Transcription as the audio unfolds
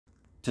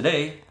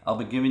Today, I'll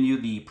be giving you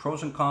the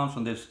pros and cons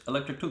on this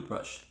electric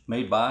toothbrush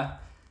made by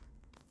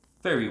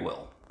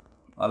Fairywill.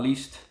 At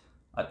least,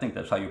 I think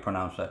that's how you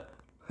pronounce that.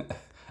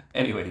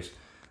 Anyways,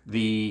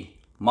 the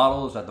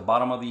model is at the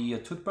bottom of the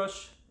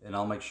toothbrush, and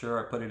I'll make sure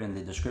I put it in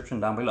the description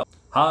down below.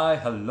 Hi,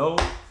 hello,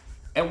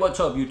 and what's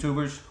up,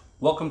 YouTubers?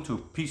 Welcome to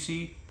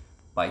PC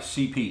by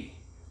CP,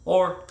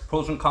 or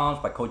Pros and Cons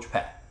by Coach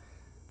Pat,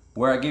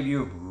 where I give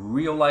you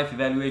real-life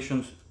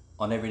evaluations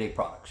on everyday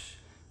products.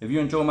 If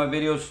you enjoy my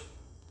videos,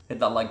 hit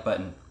that like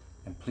button,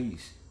 and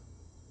please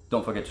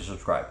don't forget to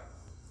subscribe.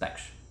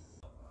 Thanks.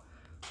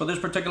 So this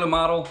particular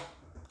model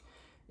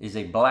is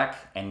a black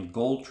and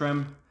gold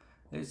trim.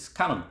 It's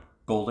kind of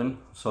golden.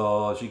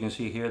 So as you can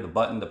see here, the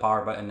button, the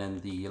power button,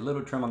 and the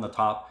little trim on the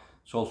top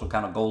is also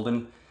kind of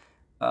golden.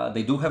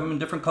 They do have them in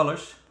different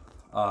colors.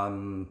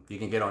 You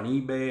can get on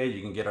eBay,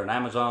 you can get on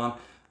Amazon,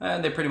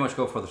 and they pretty much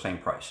go for the same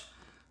price.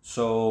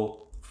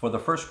 So for the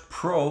first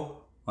pro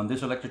on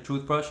this electric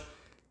toothbrush,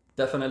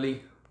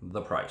 definitely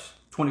the price.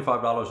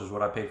 $25 is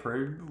what I paid for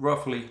it,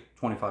 roughly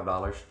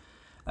 $25.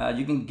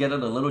 You can get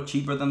it a little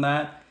cheaper than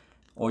that,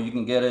 or you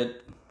can get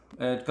it,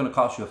 it's gonna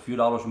cost you a few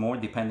dollars more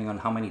depending on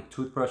how many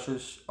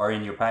toothbrushes are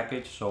in your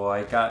package. So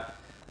I got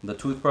the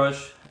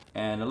toothbrush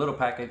and a little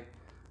packet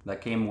that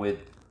came with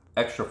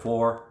extra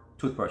 4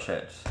 toothbrush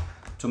heads.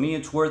 To me,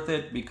 it's worth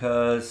it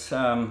because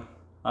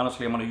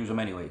honestly, I'm gonna use them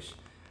anyways.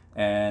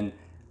 And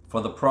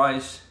for the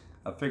price,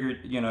 I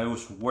figured, it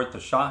was worth a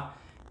shot,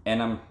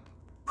 and I'm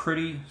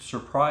pretty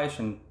surprised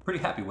and pretty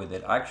happy with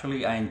it.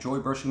 Actually, I enjoy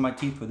brushing my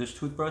teeth with this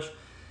toothbrush.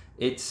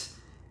 It's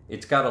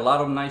got a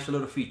lot of nice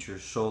little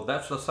features. So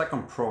that's the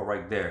second pro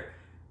right there.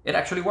 It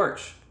actually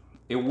works.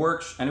 It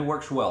works, and it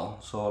works well.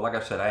 So like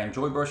I said, I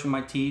enjoy brushing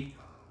my teeth.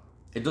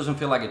 It doesn't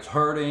feel like it's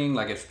hurting,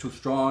 like it's too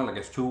strong, like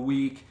it's too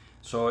weak.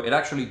 So it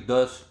actually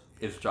does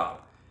its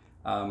job.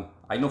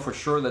 I know for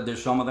sure that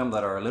there's some of them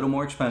that are a little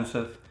more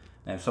expensive,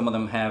 and some of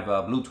them have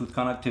Bluetooth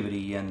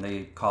connectivity, and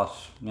they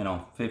cost,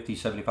 $50,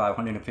 $75,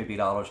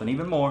 $150, and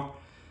even more.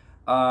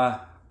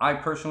 I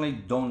personally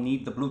don't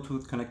need the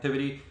Bluetooth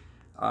connectivity.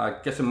 I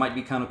guess it might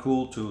be kind of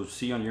cool to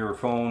see on your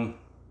phone,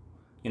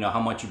 how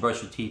much you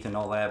brush your teeth and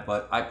all that,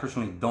 but I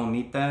personally don't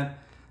need that.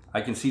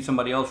 I can see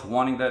somebody else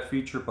wanting that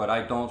feature, but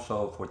I don't.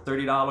 So for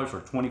 $30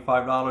 or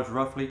 $25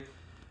 roughly,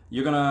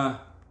 you're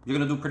gonna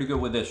do pretty good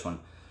with this one.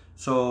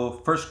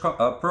 So first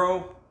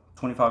pro,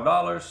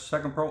 $25.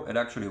 Second pro, it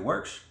actually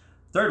works.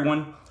 Third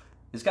one,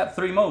 it's got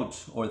 3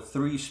 modes or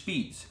 3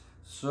 speeds.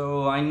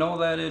 So I know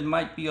that it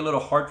might be a little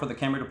hard for the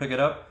camera to pick it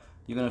up.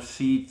 You're gonna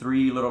see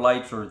 3 little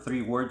lights or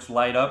 3 words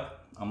light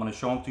up. I'm gonna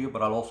show them to you,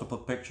 but I'll also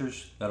put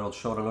pictures that'll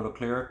show it a little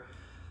clearer.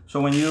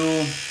 So when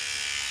you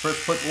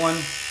first put one,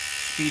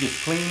 speed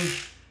is clean.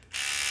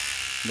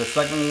 The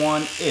second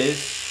one is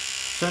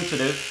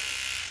sensitive.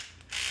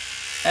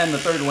 And the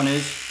third one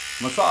is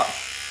massage.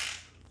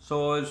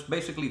 So it's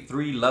basically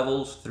 3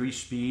 levels, 3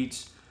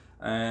 speeds.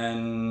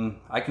 And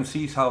I can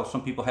see how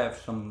some people have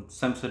some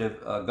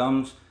sensitive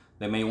gums.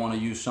 They may want to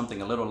use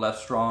something a little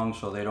less strong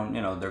so they don't,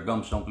 their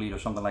gums don't bleed or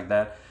something like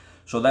that.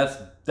 So that's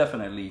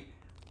definitely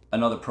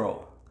another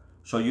pro.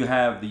 So you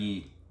have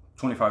the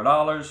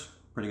 $25,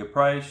 pretty good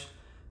price,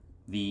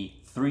 the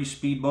 3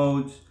 speed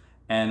modes,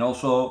 and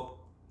also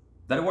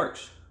that it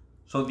works.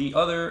 So the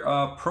other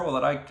pro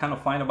that I kind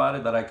of find about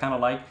it that I kind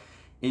of like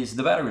is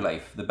the battery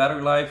life. The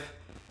battery life,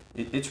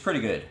 it's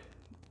pretty good.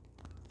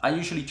 I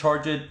usually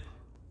charge it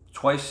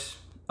twice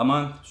a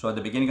month. So at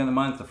the beginning of the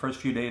month, the first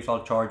few days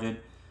I'll charge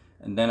it,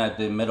 and then at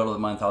the middle of the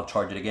month I'll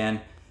charge it again.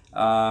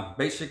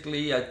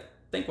 Basically, I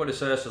think what it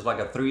says is like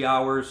a 3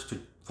 hours to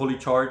fully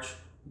charge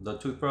the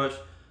toothbrush.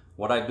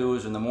 What I do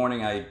is in the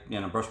morning I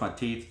brush my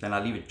teeth, then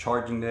I leave it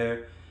charging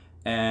there,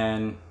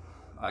 and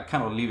I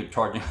kind of leave it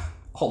charging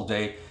all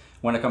day.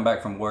 When I come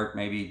back from work,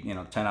 maybe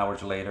 10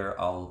 hours later,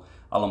 I'll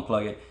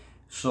unplug it.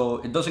 So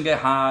it doesn't get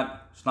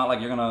hot. It's not like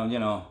you're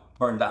gonna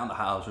burn down the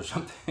house or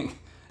something.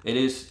 It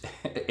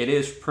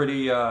is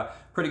pretty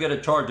good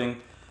at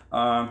charging.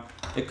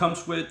 It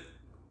comes with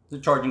the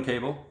charging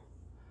cable.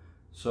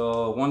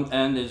 So one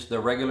end is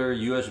the regular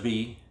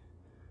USB,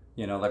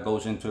 that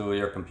goes into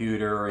your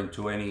computer or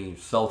into any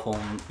cell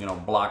phone,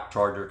 block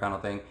charger kind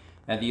of thing.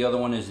 And the other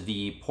one is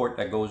the port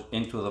that goes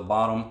into the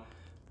bottom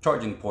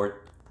charging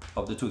port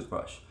of the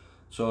toothbrush.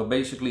 So it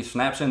basically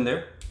snaps in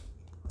there,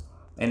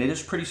 and it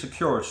is pretty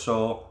secure.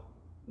 So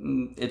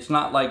it's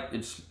not like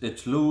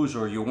it's loose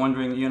or you're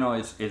wondering,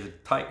 is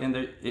it tight in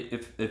there?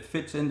 It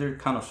fits in there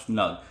kind of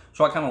snug.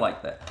 So I kind of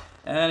like that.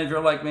 And if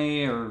you're like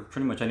me or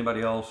pretty much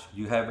anybody else,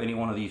 you have any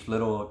one of these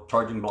little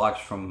charging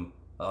blocks from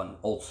an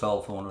old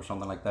cell phone or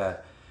something like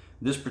that.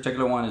 This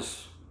particular one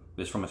is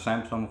from a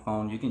Samsung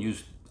phone. You can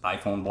use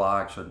iPhone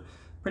blocks or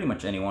pretty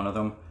much any one of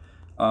them.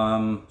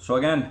 So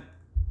again,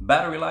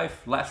 battery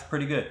life lasts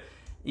pretty good.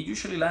 It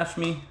usually lasts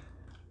me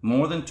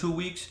more than 2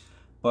 weeks,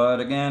 but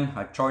again,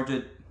 I charge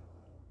it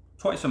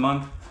twice a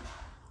month.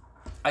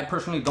 I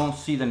personally don't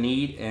see the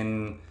need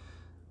in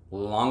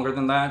longer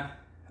than that.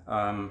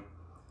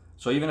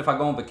 So even if I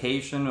go on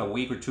vacation a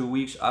week or 2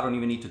 weeks, I don't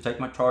even need to take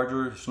my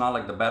charger. It's not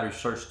like the battery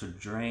starts to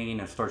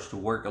drain and starts to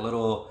work a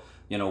little,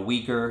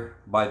 weaker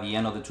by the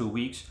end of the 2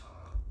 weeks.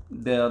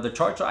 The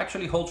charge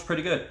actually holds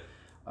pretty good.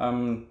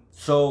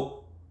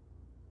 So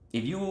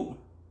if you,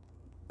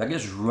 I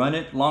guess, run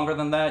it longer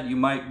than that, you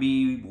might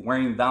be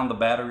wearing down the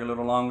battery a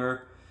little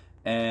longer,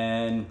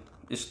 and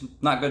it's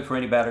not good for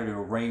any battery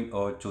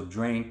to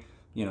drain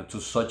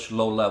to such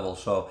low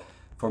levels. So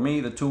for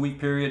me, the 2 week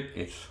period,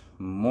 it's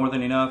more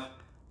than enough.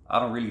 I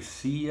don't really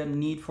see a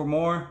need for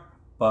more,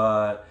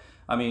 but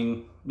I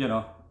mean,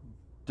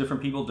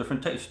 different people,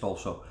 different taste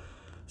also.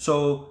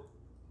 So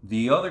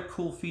the other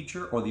cool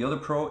feature, or the other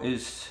pro,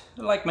 is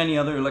like many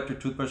other electric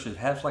toothbrushes, it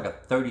has like a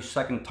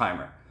 30-second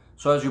timer.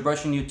 So as you're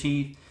brushing your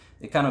teeth,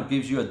 it kind of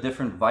gives you a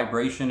different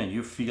vibration and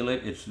you feel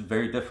it. It's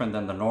very different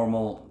than the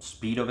normal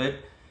speed of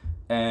it.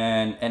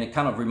 And it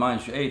kind of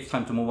reminds you, hey, it's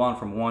time to move on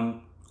from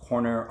one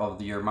corner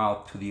of your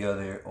mouth to the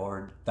other,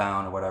 or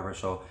down, or whatever.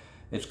 So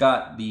it's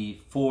got the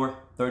 4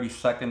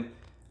 30-second,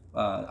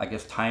 I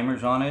guess,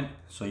 timers on it,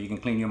 so you can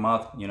clean your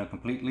mouth,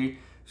 completely.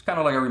 It's kind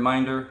of like a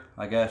reminder,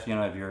 I guess,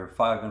 if you're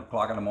 5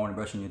 o'clock in the morning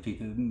brushing your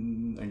teeth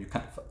and you're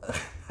kind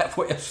of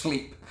halfway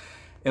asleep,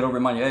 it'll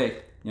remind you,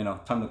 hey,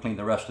 time to clean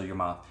the rest of your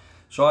mouth.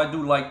 So I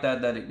do like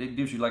that it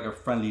gives you like a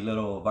friendly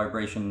little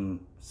vibration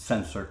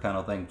sensor kind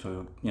of thing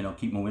to,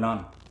 keep moving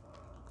on.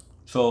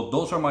 So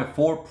those are my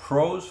 4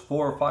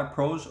 or 5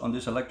 pros on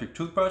this electric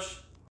toothbrush.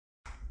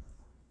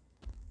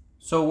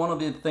 So one of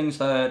the things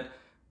that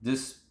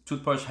this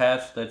toothbrush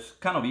has that's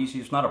kind of easy,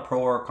 it's not a pro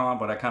or a con,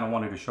 but I kind of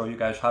wanted to show you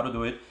guys how to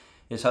do it,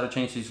 is how to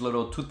change these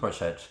little toothbrush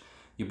heads.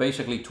 You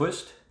basically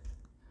twist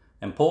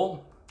and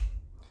pull,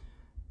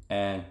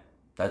 and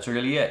that's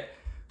really it.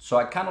 So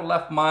I kind of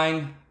left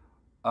mine,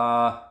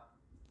 I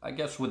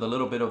guess, with a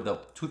little bit of the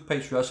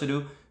toothpaste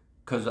residue,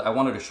 because I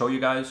wanted to show you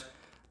guys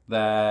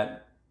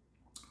that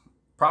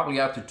probably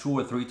after 2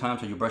 or 3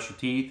 times that you brush your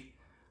teeth,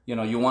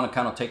 you want to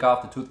kind of take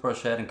off the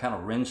toothbrush head and kind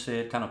of rinse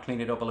it, kind of clean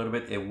it up a little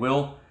bit. It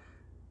will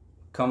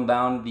come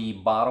down the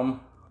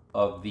bottom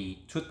of the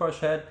toothbrush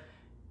head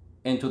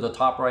into the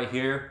top right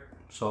here.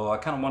 So I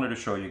kind of wanted to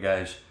show you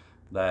guys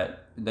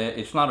that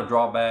it's not a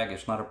drawback,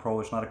 it's not a pro,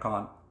 it's not a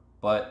con,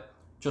 but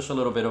just a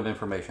little bit of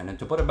information. And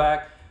to put it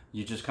back,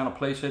 you just kind of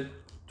place it,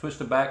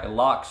 twist it back, it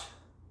locks,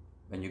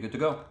 and you're good to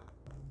go.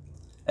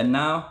 And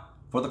now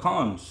for the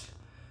cons.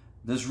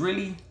 There's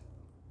really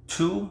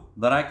 2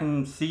 that I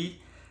can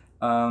see.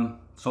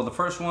 So the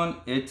first one,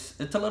 it's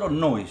a little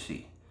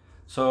noisy.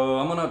 So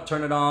I'm gonna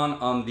turn it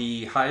on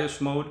the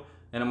highest mode,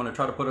 and I'm gonna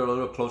try to put it a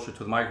little closer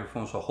to the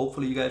microphone, so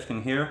hopefully you guys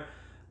can hear.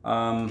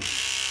 So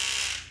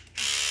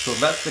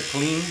that's the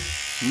clean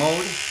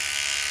mode.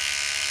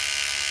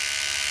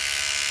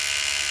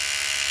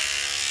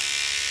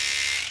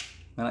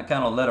 And I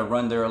kind of let it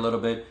run there a little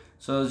bit.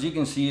 So as you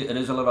can see, it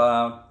is a little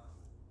loud.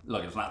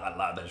 Look, it's not that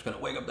loud that it's gonna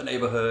wake up the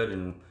neighborhood,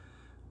 and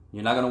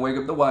you're not gonna wake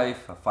up the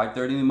wife at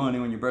 5:30 in the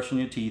morning when you're brushing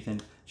your teeth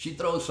and she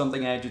throws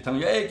something at you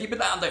telling you, hey, keep it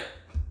down there.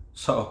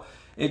 So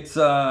it's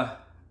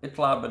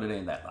loud, but it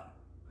ain't that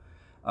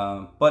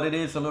loud. But it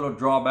is a little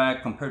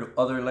drawback compared to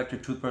other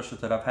electric toothbrushes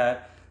that I've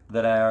had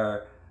that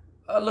are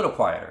a little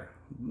quieter.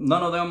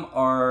 None of them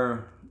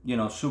are,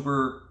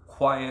 super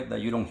quiet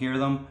that you don't hear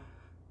them.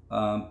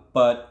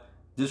 But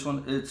this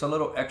one, it's a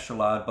little extra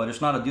loud, but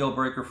it's not a deal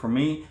breaker for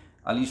me,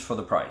 at least for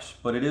the price.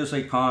 But it is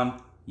a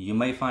con. You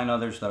may find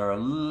others that are a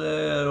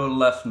little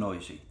less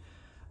noisy.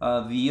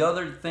 The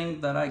other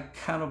thing that I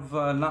kind of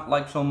not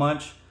like so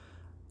much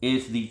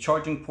is the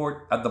charging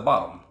port at the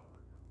bottom.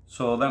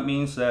 So that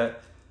means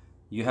that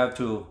you have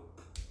to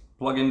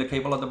plug in the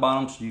cable at the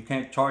bottom, so you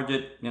can't charge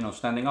it,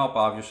 standing up,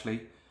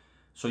 obviously.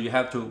 So you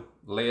have to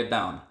lay it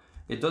down.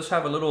 It does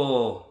have a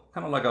little,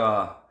 kind of like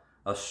a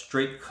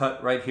straight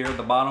cut right here at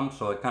the bottom,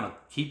 so it kind of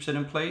keeps it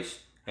in place.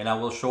 And I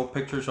will show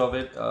pictures of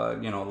it,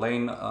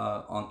 laying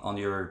on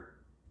your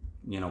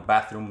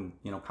bathroom,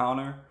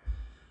 counter.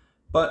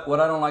 But what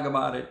I don't like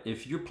about it,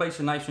 if you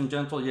place it nice and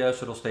gentle,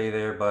 yes, it'll stay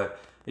there. But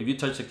if you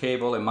touch the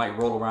cable, it might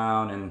roll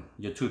around and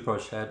your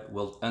toothbrush head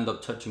will end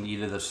up touching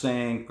either the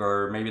sink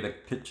or maybe the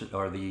kitchen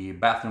or the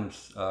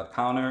bathroom's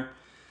counter.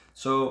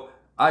 So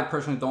I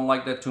personally don't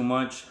like that too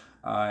much.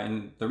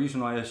 And the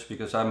reason why is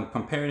because I'm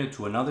comparing it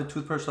to another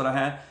toothbrush that I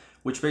had,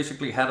 which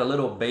basically had a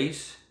little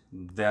base,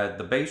 that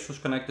the base was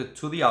connected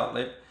to the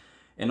outlet.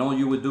 And all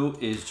you would do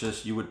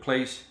is you would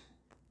place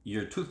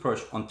your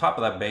toothbrush on top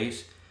of that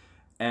base,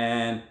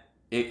 and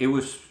it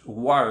was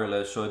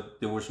wireless, so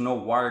there was no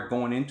wire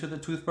going into the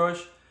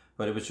toothbrush,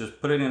 but it was just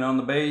putting it on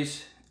the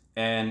base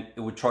and it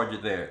would charge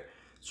it there.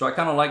 So I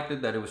kind of liked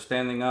it that it was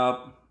standing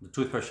up. The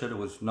toothbrush head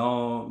was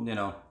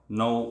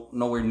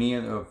nowhere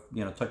near of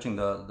touching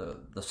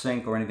the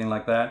sink or anything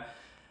like that.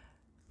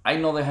 I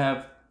know they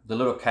have the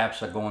little caps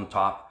that go on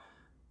top,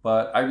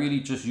 but I really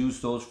just use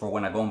those for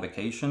when I go on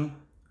vacation.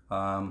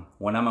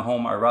 When I'm at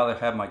home, I rather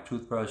have my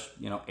toothbrush,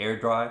 air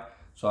dry.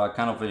 So I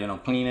kind of,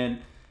 clean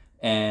it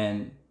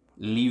and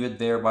leave it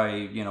there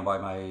by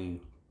my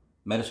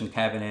medicine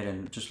cabinet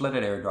and just let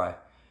it air dry.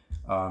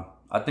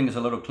 I think it's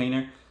a little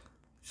cleaner.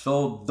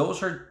 So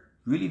those are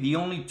really the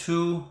only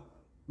 2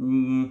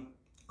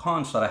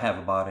 cons that I have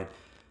about it.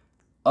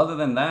 Other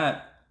than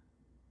that,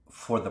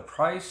 for the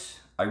price,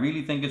 I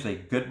really think it's a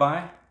good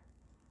buy,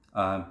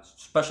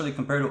 especially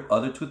compared to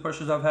other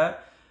toothbrushes I've had.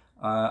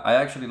 I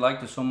actually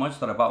liked it so much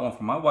that I bought one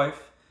for my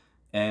wife,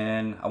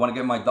 and I want to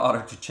get my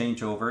daughter to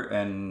change over,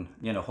 and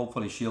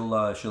hopefully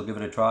she'll give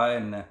it a try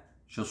and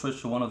she'll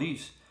switch to one of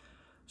these.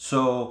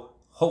 So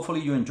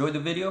hopefully you enjoyed the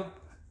video.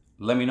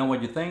 Let me know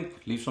what you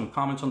think. Leave some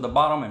comments on the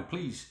bottom, and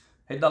please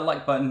hit that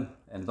like button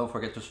and don't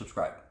forget to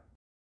subscribe.